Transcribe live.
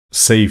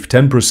Save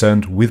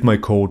 10% with my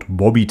code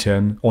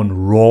BOBBY10 on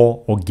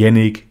raw,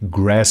 organic,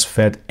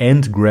 grass-fed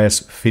and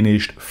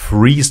grass-finished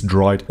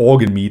freeze-dried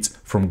organ meats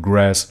from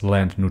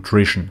Grassland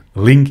Nutrition.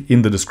 Link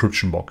in the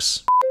description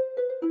box.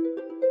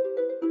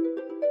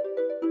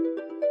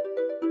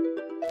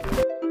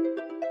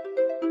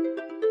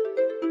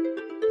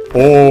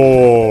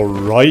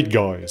 Alright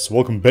guys,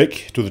 welcome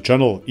back to the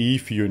channel.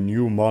 If you're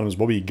new, my name is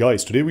Bobby.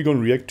 Guys, today we're going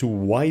to react to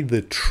Why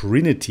the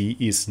Trinity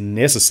is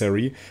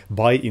Necessary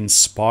by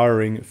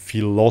Inspiring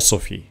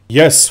Philosophy.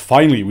 Yes,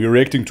 finally, we're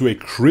reacting to a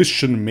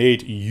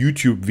Christian-made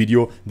YouTube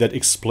video that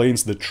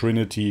explains the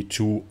Trinity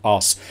to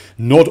us.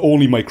 Not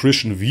only my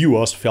Christian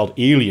viewers felt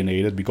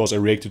alienated because I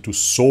reacted to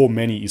so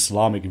many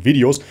Islamic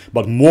videos,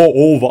 but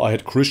moreover I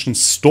had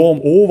Christians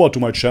storm over to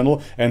my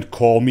channel and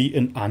call me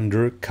an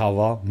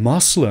undercover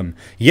Muslim.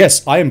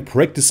 Yes, I am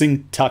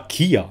practicing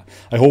taqiyya.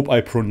 I hope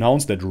I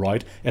pronounced that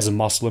right. As a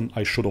Muslim,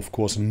 I should of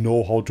course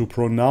know how to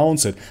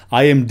pronounce it.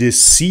 I am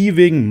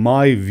deceiving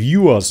my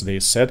viewers, they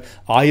said.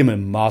 I am a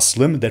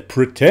Muslim that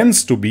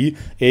pretends to be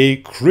a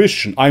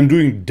Christian. I'm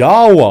doing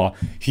dawah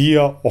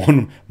here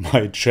on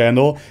my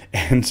channel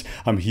and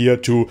I'm here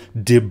to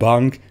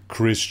debunk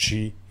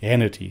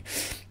Christianity.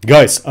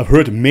 Guys, I've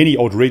heard many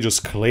outrageous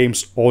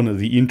claims on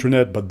the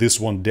internet, but this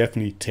one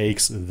definitely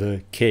takes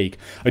the cake.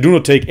 I do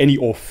not take any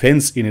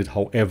offense in it,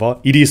 however.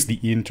 It is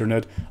the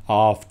internet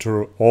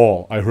after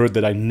all. I heard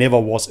that I never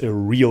was a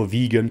real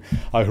vegan.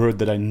 I heard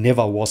that I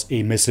never was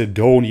a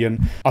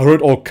Macedonian. I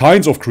heard all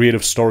kinds of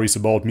creative stories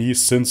about me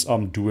since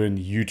I'm doing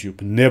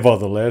YouTube.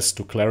 Nevertheless,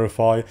 to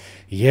clarify,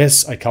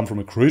 yes, I come from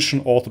a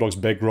Christian Orthodox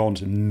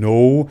background.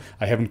 No,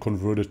 I haven't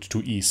converted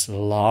to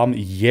Islam.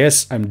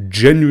 Yes, I'm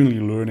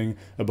genuinely learning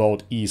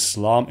about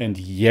Islam, and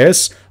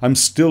yes, I'm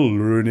still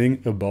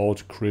learning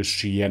about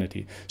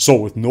Christianity. So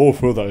with no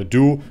further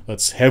ado,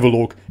 let's have a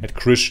look at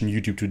Christian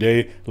YouTube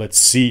today. Let's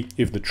see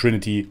if the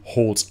Trinity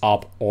holds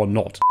up or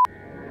not.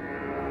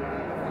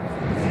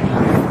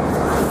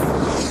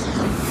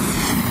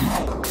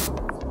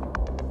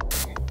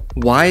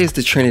 Why is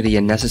the Trinity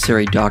a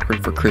necessary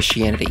doctrine for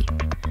Christianity?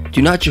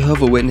 Do not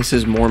Jehovah's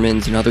Witnesses,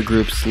 Mormons, and other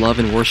groups love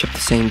and worship the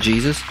same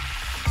Jesus?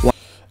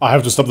 I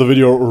have to stop the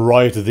video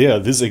right there.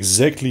 This is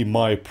exactly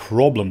my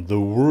problem, the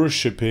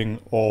worshipping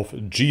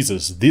of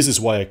Jesus. This is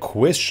why I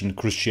question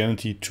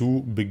Christianity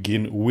to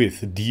begin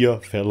with, dear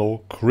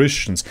fellow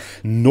Christians.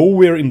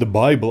 Nowhere in the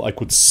Bible I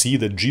could see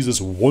that Jesus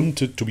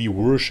wanted to be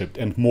worshipped,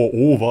 and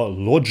moreover,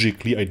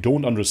 logically, I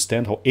don't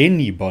understand how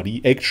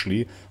anybody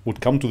actually would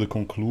come to the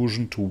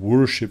conclusion to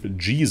worship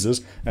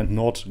Jesus and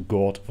not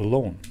God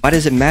alone. Why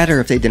does it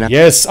matter if they deny?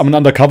 Yes, I'm an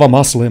undercover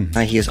Muslim.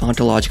 He is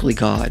ontologically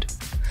God.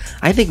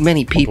 I think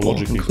many people,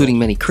 including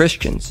many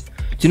Christians,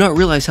 do not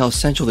realize how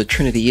essential the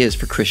Trinity is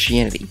for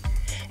Christianity,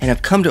 and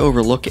have come to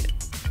overlook it.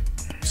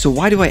 So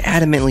why do I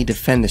adamantly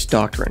defend this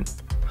doctrine?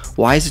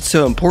 Why is it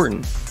so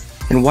important?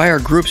 And why are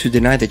groups who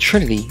deny the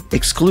Trinity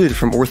excluded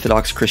from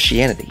Orthodox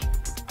Christianity?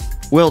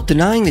 Well,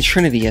 denying the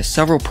Trinity has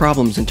several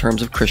problems in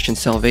terms of Christian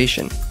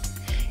salvation.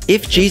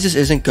 If Jesus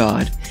isn't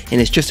God and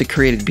is just a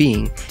created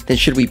being, then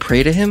should we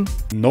pray to him?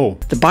 No.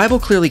 The Bible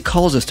clearly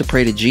calls us to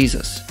pray to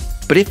Jesus.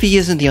 But if he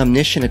isn't the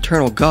omniscient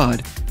eternal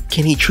God,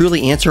 can he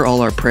truly answer all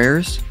our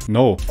prayers?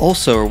 No.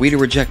 Also, are we to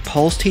reject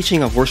Paul's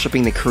teaching of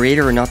worshiping the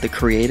Creator and not the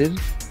created?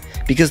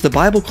 Because the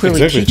Bible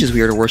clearly teaches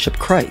we are to worship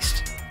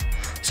Christ.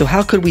 So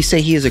how could we say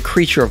he is a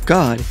creature of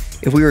God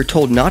if we are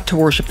told not to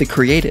worship the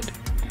created?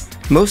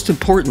 Most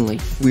importantly,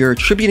 we are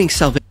attributing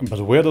salvation.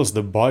 But where does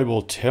the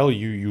Bible tell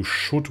you you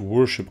should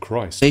worship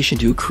Christ?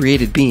 To a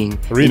created being,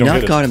 and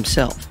not God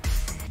himself.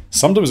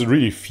 Sometimes it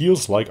really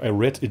feels like I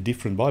read a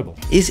different Bible.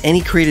 Is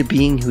any created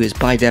being who is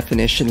by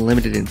definition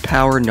limited in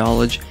power,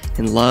 knowledge,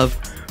 and love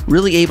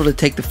really able to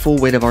take the full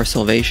weight of our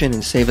salvation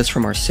and save us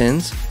from our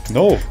sins?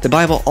 No. The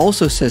Bible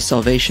also says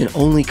salvation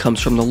only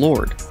comes from the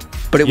Lord.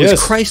 But it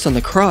was Christ on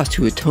the cross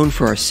who atoned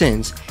for our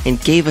sins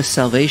and gave us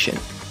salvation.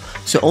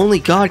 So only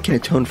God can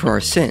atone for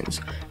our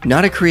sins,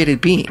 not a created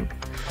being.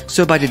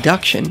 So by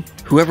deduction,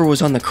 whoever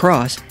was on the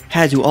cross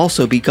had to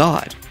also be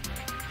God.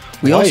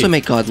 We also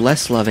make God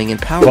less loving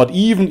and powerful. But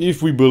even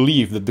if we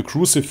believe that the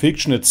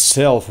crucifixion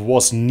itself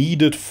was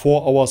needed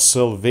for our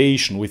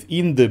salvation,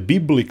 within the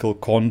biblical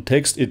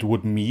context it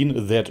would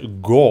mean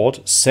that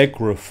God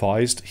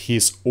sacrificed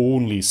his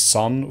only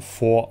son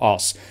for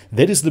us.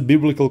 That is the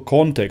biblical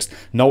context.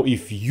 Now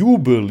if you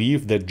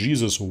believe that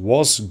Jesus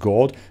was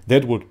God,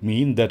 that would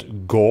mean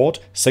that God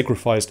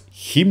sacrificed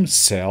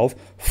himself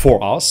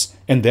for us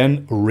and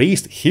then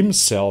raised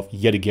himself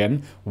yet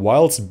again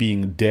whilst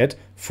being dead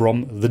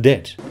from the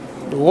dead.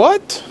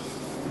 What?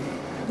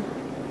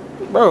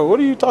 Bro, what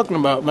are you talking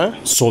about,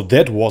 man? So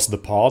that was the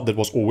part that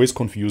was always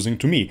confusing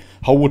to me.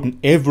 How would an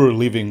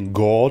ever-living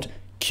God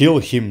kill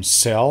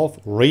himself,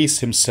 raise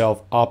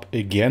himself up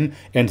again,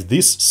 and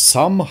this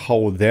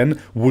somehow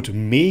then would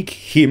make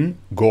him,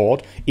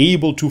 God,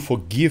 able to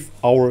forgive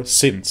our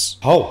sins?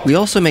 How? We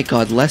also make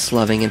God less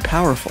loving and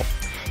powerful,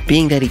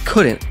 being that he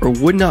couldn't or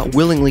would not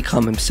willingly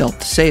come himself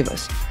to save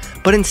us,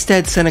 but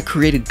instead sent a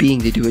created being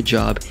to do a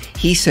job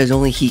he says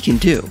only he can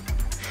do.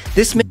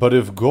 But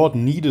if God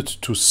needed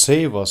to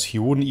save us, he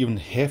wouldn't even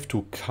have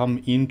to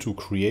come into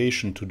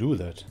creation to do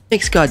that.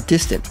 Makes God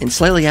distant and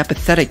slightly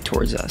apathetic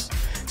towards us,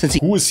 since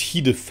Who is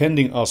he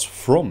defending us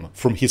from?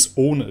 From his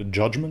own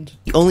judgment?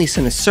 he only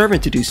sent a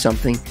servant to do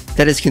something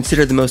that is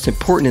considered the most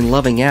important and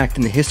loving act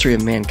in the history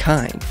of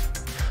mankind.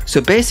 So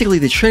basically,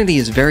 the Trinity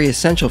is very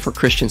essential for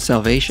Christian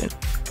salvation.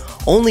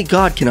 Only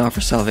God can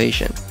offer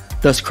salvation.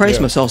 Thus, Christ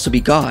must also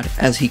be God,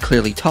 as he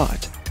clearly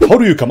taught. How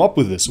do you come up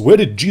with this? Where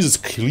did Jesus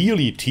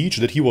clearly teach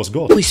that he was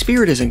God? The Holy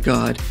Spirit isn't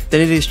God,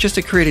 that it is just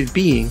a created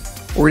being,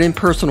 or an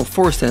impersonal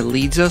force that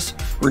leads us,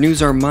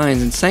 renews our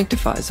minds, and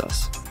sanctifies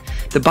us.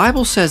 The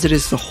Bible says it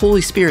is the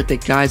Holy Spirit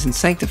that guides and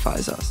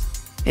sanctifies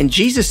us. And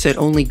Jesus said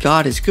only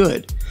God is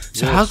good.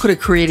 So how could a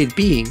created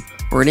being,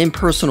 or an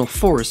impersonal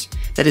force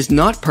that is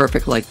not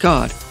perfect like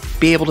God,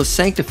 be able to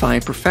sanctify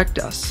and perfect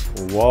us?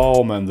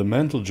 Wow, man, the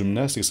mental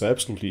gymnastics are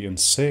absolutely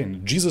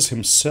insane. Jesus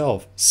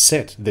himself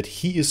said that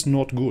he is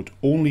not good,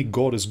 only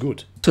God is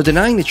good. So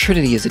denying the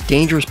Trinity is a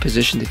dangerous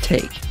position to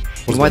take,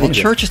 and why the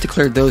Church has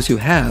declared those who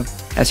have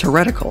as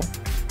heretical.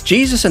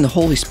 Jesus and the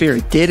Holy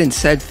Spirit did and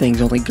said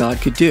things only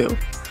God could do.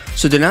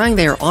 So denying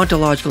they are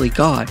ontologically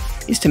God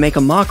is to make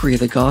a mockery of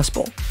the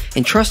gospel,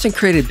 and trust in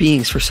created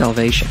beings for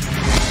salvation.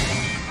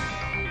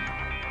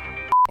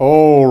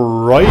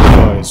 Alright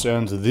guys,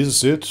 and this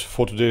is it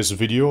for today's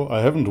video. I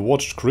haven't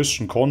watched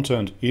Christian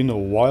content in a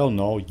while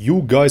now.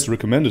 You guys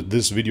recommended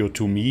this video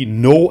to me.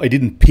 No, I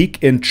didn't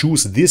pick and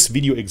choose this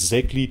video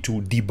exactly to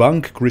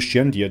debunk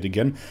Christianity yet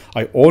again.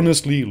 I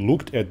honestly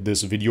looked at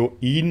this video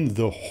in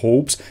the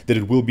hopes that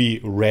it will be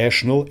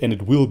rational and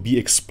it will be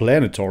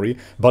explanatory,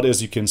 but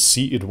as you can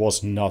see, it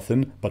was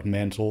nothing but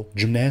mental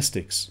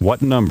gymnastics.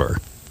 What number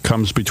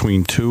comes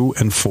between 2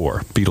 and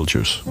 4,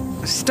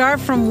 Beetlejuice? Start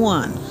from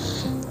 1.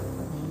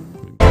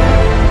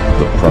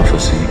 The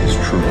prophecy is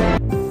true.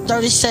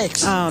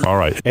 36. All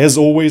right. As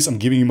always, I'm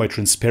giving you my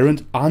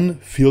transparent,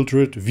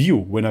 unfiltered view.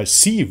 When I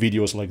see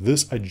videos like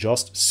this, I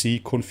just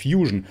see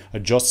confusion. I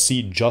just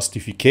see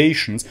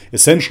justifications.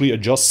 Essentially, I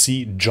just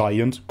see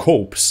giant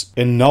copes.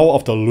 And now,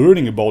 after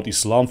learning about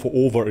Islam for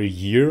over a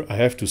year, I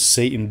have to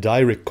say in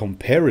direct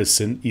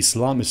comparison,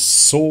 Islam is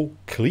so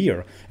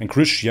clear and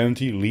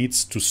Christianity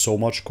leads to so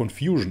much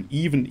confusion.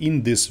 Even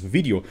in this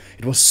video,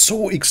 it was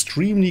so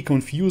extremely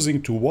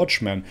confusing to watch,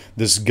 man.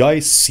 This guy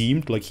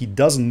seemed like he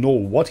doesn't know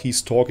what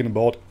he's talking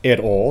about at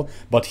all,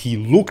 but he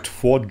looked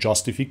for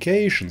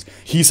justifications.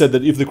 He said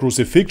that if the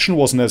crucifixion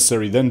was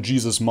necessary, then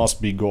Jesus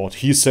must be God.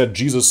 He said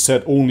Jesus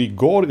said only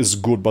God is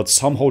good, but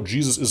somehow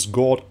Jesus is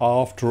God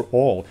after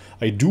all.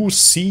 I do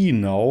see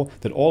now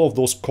that all of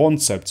those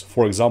concepts,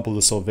 for example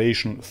the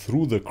salvation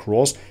through the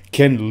cross,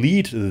 can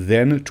lead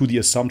then to the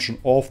assumption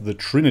of the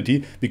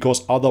Trinity,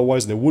 because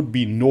otherwise there would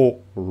be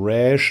no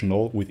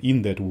rational,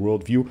 within that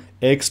worldview,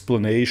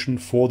 explanation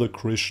for the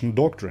Christian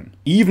doctrine.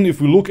 Even if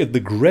we look at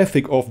the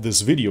graphic of this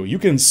video, you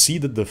can see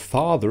that the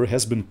Father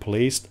has been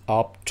placed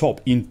up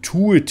top.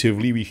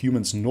 Intuitively, we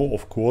humans know,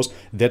 of course,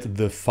 that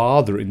the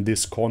Father in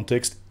this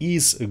context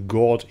is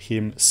God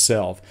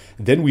himself.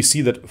 Then we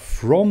see that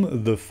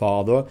from the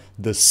Father,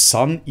 the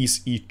Son is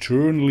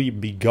eternally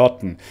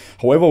begotten.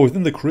 However,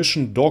 within the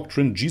Christian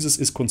doctrine, Jesus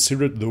is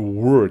considered the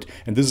Word,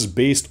 and this is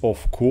based,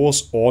 of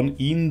course, on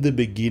in the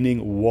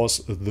beginning was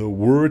the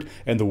Word,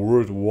 and the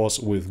Word was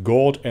with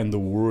God, and the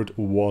Word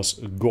was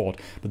God.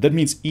 But that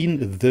means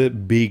in the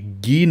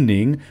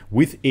beginning,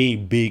 with a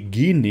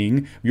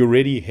beginning, we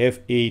already have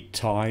a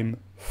time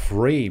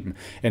frame,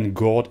 and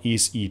God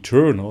is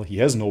eternal. He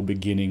has no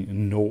beginning,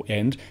 no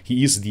end.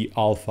 He is the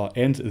Alpha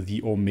and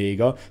the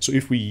Omega. So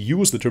if we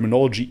use the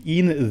terminology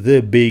in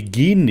the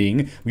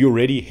beginning, we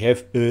already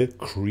have a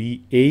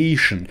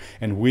creation,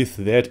 and with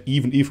that,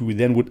 even if we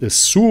then would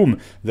assume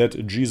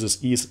that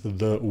Jesus is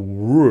the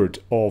Word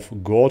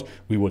of God,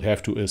 we would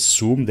have to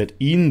assume that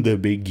in the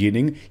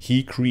beginning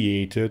he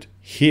created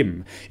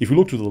him. If we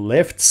look to the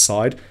left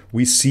side,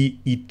 we see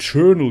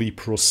eternally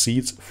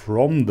proceeds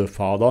from the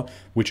Father,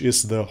 which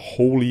is the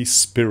Holy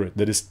Spirit,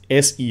 that is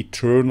as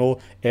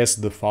eternal as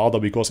the Father,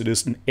 because it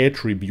is an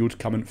attribute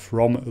coming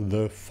from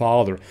the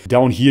Father.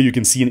 Down here you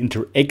can see an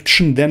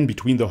interaction then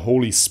between the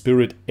Holy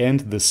Spirit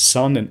and the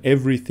Son, and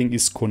everything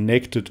is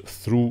connected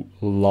through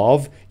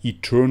love,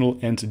 eternal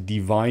and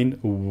divine,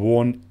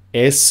 one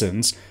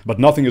essence. But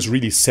nothing is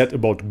really said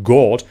about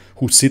God,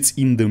 who sits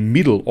in the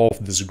middle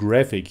of this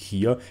graphic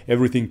here.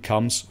 Everything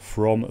comes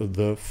from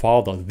the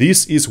Father.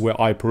 This is where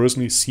I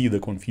personally see the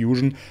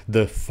confusion.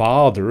 The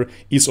Father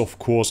is, of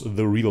course,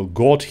 the real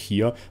God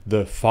here.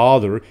 The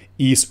Father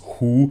is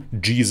who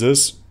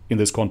Jesus, in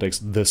this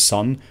context the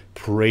Son,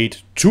 prayed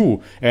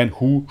to and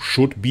who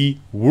should be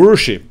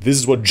worshipped. This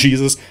is what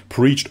Jesus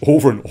preached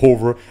over and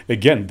over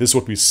again. This is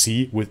what we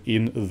see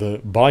within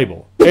the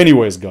Bible.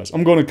 Anyways, guys,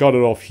 I'm gonna cut it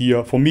off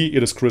here. For me,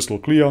 it is crystal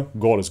clear.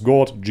 God is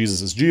God.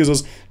 Jesus is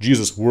Jesus.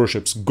 Jesus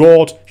worships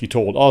God. He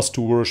told us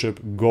to worship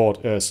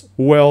God as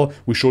well.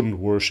 We shouldn't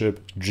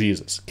worship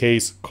Jesus.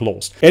 Case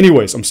closed.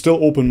 Anyways, I'm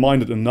still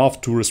open-minded enough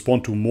to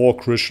respond to more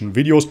Christian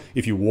videos.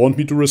 If you want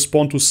me to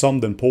respond to some,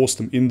 then post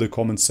them in the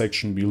comment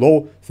section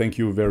below. Thank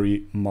you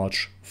very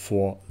much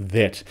for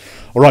that.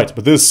 Alright,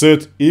 but this is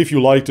it. If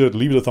you liked it,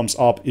 leave it a thumbs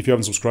up. If you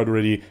haven't subscribed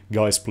already,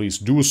 guys, please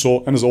do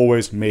so. And as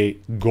always, may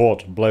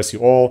God bless you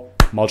all.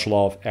 Much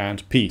love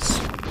and peace.